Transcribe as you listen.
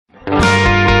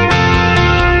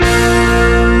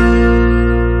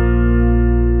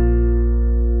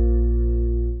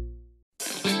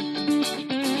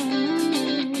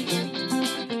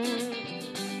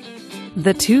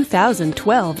the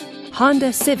 2012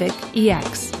 Honda Civic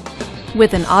EX.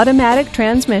 With an automatic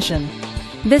transmission,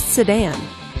 this sedan,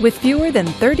 with fewer than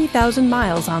 30,000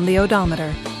 miles on the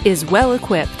odometer, is well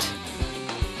equipped.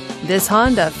 This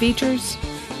Honda features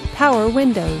power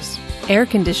windows, air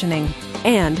conditioning,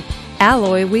 and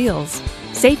alloy wheels.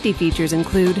 Safety features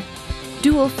include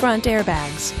dual front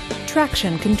airbags,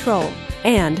 traction control,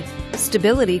 and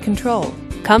stability control.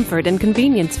 Comfort and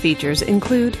convenience features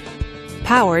include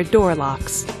power door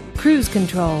locks, cruise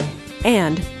control,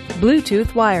 and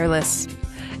Bluetooth wireless.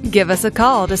 Give us a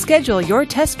call to schedule your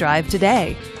test drive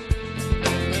today.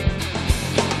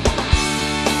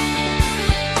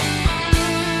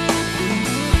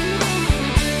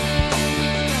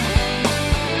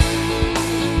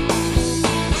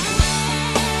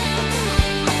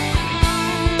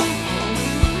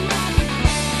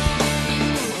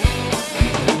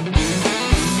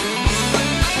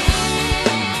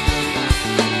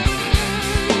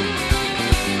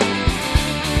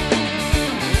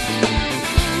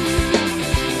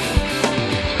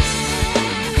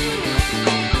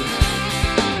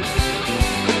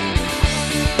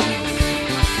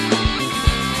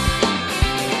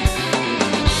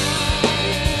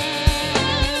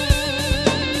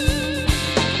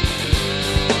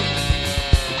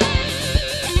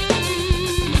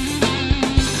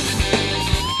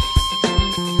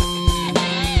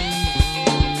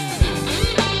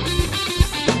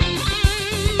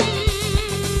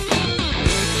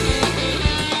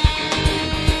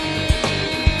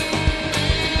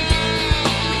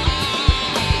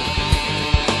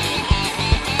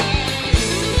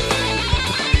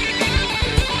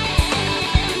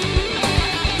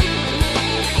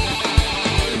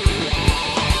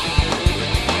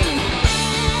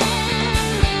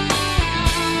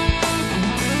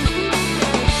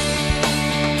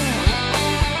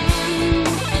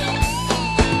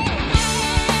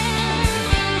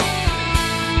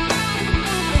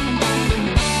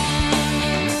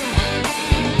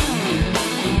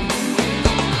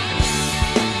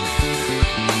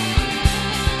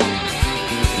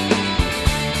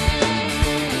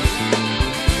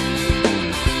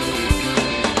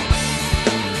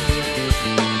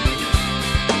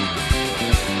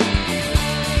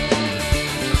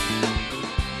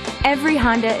 Every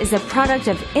Honda is a product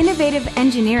of innovative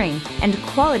engineering and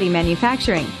quality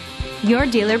manufacturing. Your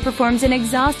dealer performs an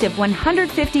exhaustive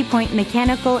 150-point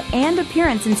mechanical and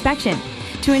appearance inspection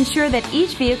to ensure that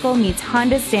each vehicle meets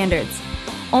Honda standards.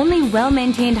 Only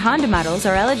well-maintained Honda models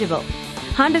are eligible.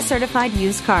 Honda certified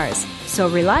used cars, so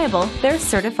reliable they're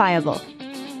certifiable.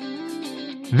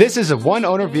 This is a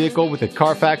one-owner vehicle with a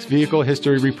Carfax Vehicle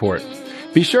History Report.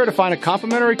 Be sure to find a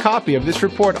complimentary copy of this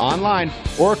report online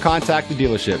or contact the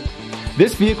dealership.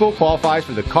 This vehicle qualifies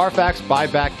for the Carfax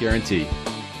buyback guarantee.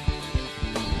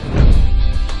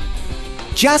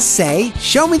 Just say,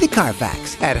 "Show me the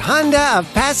Carfax" at Honda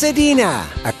of Pasadena,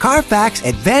 a Carfax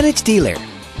Advantage dealer.